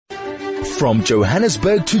From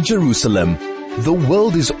Johannesburg to Jerusalem, the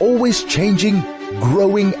world is always changing,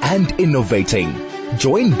 growing and innovating.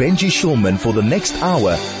 Join Benji Shulman for the next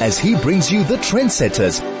hour as he brings you the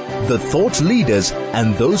trendsetters, the thought leaders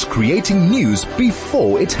and those creating news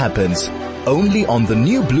before it happens. Only on the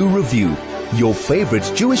New Blue Review, your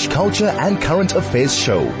favorite Jewish culture and current affairs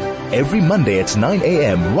show. Every Monday at 9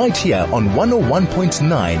 a.m. right here on 101.9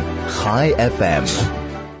 High FM.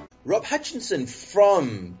 Rob Hutchinson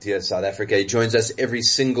from Dear South Africa joins us every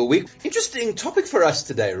single week. Interesting topic for us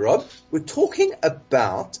today, Rob. We're talking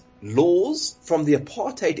about laws from the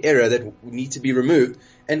apartheid era that need to be removed.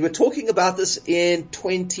 And we're talking about this in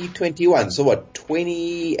 2021. So what,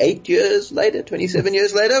 28 years later, 27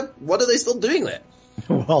 years later? What are they still doing there?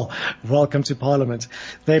 Well, welcome to Parliament.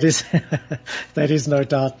 That is no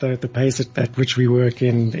doubt the pace at which we work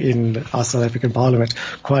in our South African Parliament.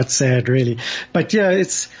 Quite sad, really. But yeah,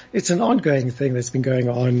 it's an ongoing thing that's been going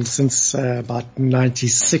on since about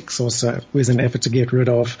 96 or so, with an effort to get rid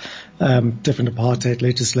of different apartheid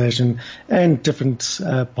legislation and different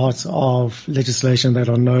parts of legislation that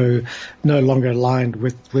are no longer aligned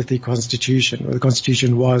with the Constitution. The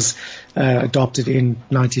Constitution was adopted in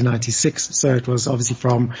 1996, so it was obviously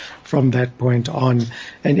from that point on.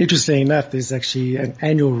 And interestingly enough, there's actually an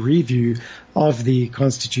annual review of the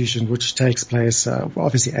Constitution which takes place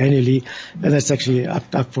obviously annually, and that's actually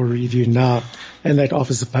up for review now. And that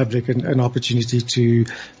offers the public an opportunity to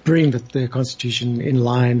bring the Constitution in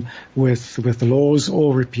line with the laws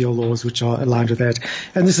or repeal laws which are aligned with that.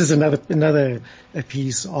 And this is another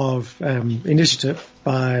piece of initiative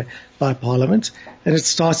by Parliament, and it's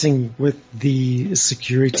starting with the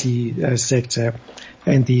security sector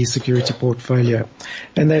and the security portfolio,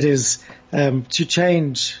 and that is to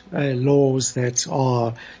change laws that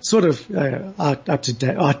are sort of out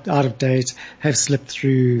of date, have slipped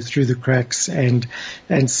through the cracks, and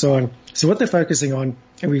so on. So what they're focusing on,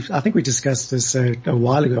 and I think we discussed this a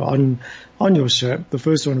while ago on your show. The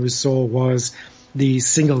first one we saw was the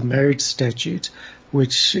single marriage statute,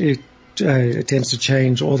 which attempts to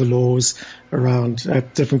change all the laws around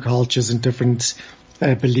different cultures and different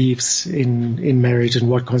beliefs in marriage and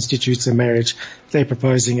what constitutes a marriage. They're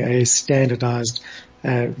proposing a standardized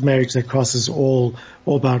marriage that crosses all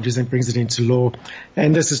boundaries and brings it into law.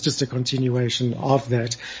 And this is just a continuation of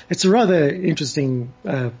that. It's a rather interesting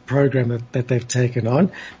program that they've taken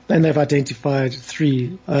on, and they've identified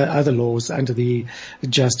three other laws under the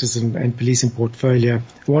justice and policing portfolio.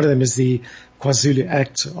 One of them is the KwaZulu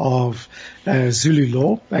Act of Zulu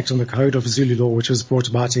Law, Act on the Code of Zulu Law, which was brought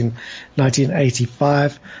about in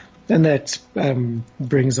 1985. And that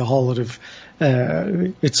brings a whole lot of,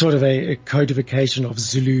 it's sort of a codification of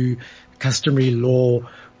Zulu customary law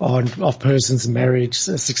of persons' marriage,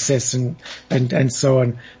 success, and so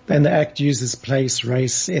on. And the Act uses place,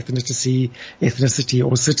 race, ethnicity,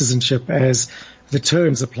 or citizenship as the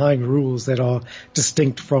terms applying rules that are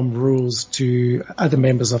distinct from rules to other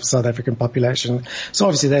members of South African population. So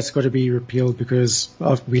obviously that's got to be repealed because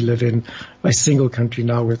we live in a single country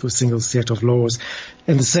now with a single set of laws.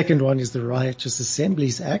 And the second one is the Riotous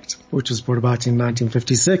Assemblies Act, which was brought about in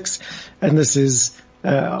 1956. And this is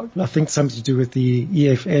I think something to do with the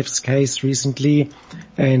EFF's case recently,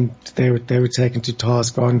 and they were taken to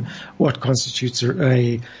task on what constitutes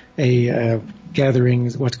a gathering,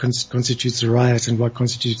 what constitutes a riot, and what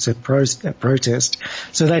constitutes a protest.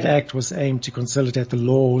 So that act was aimed to consolidate the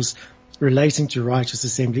laws relating to riotous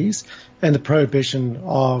assemblies and the prohibition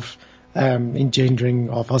of engendering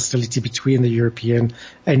of hostility between the European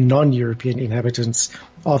and non-European inhabitants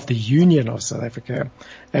of the Union of South Africa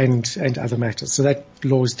and other matters. So that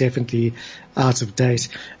law is definitely out of date.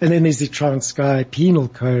 And then there's the Transkei Penal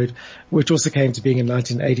Code, which also came to being in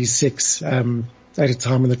 1986, at a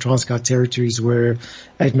time when the Transkei territories were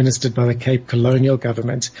administered by the Cape Colonial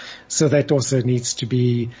government. So that also needs to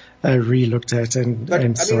be re-looked at.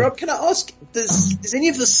 Rob, can I ask, is any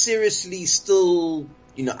of this seriously still,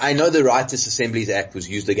 I know the Riotous Assemblies Act was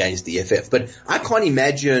used against the EFF, but I can't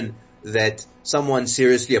imagine that someone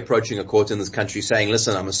seriously approaching a court in this country saying,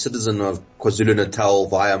 listen, I'm a citizen of KwaZulu-Natal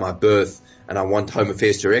via my birth and I want Home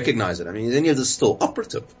Affairs to recognize it. I mean, is any of this still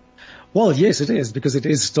operative? Well, yes, it is, because it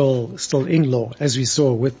is still in law, as we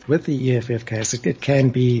saw with the EFF case. It can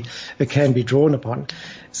be drawn upon.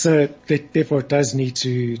 So therefore it does need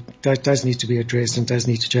to be addressed and does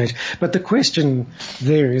need to change. But the question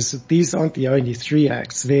there is that these aren't the only three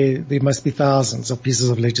acts. There must be thousands of pieces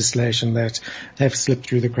of legislation that have slipped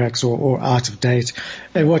through the cracks or out of date.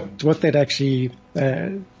 And what that actually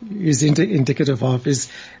is indicative of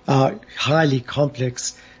is highly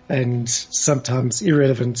complex and sometimes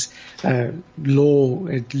irrelevant law,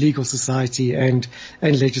 legal society, and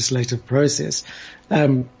legislative process.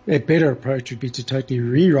 A better approach would be to totally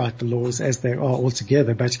rewrite the laws as they are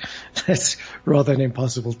altogether, but that's rather an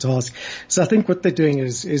impossible task. So I think what they're doing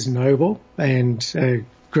is noble and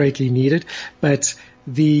greatly needed, but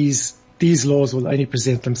these laws will only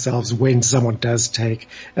present themselves when someone does take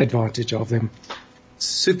advantage of them.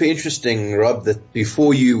 Super interesting, Rob, that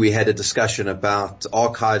before you we had a discussion about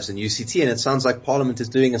archives and UCT, and it sounds like Parliament is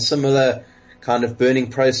doing a similar kind of burning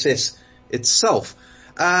process itself.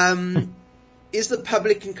 Is the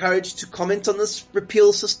public encouraged to comment on this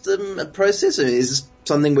repeal system process? Or is this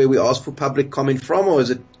something where we ask for public comment from, or is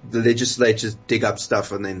it the legislatures dig up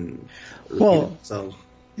stuff and then repeal themselves?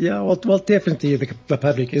 Yeah, well, definitely the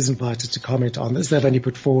public is invited to comment on this. They've only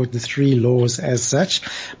put forward the 3 laws as such.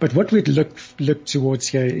 But what we'd look towards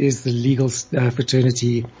here is the legal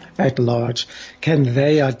fraternity at large. Can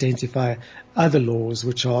they identify other laws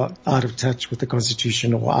which are out of touch with the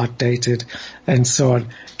Constitution or outdated and so on?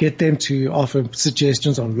 Get them to offer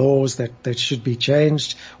suggestions on laws that should be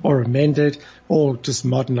changed or amended or just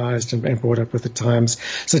modernized and brought up with the times.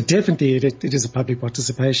 So definitely it is a public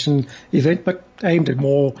participation event, but aimed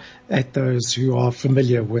more at those who are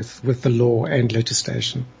familiar with the law and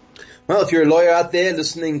legislation. Well, if you're a lawyer out there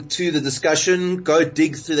listening to the discussion, go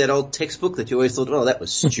dig through that old textbook that you always thought, oh, that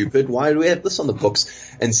was stupid. Why do we have this on the books?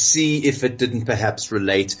 And see if it didn't perhaps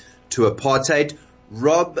relate to apartheid.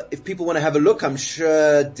 Rob, if people want to have a look, I'm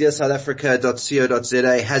sure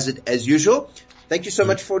dearsouthafrica.co.za has it as usual. Thank you so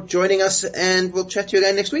much for joining us, and we'll chat to you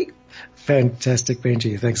again next week. Fantastic,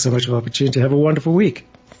 Benji. Thanks so much for the opportunity. Have a wonderful week.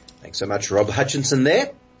 Thanks so much, Rob Hutchinson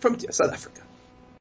there from Dear South Africa.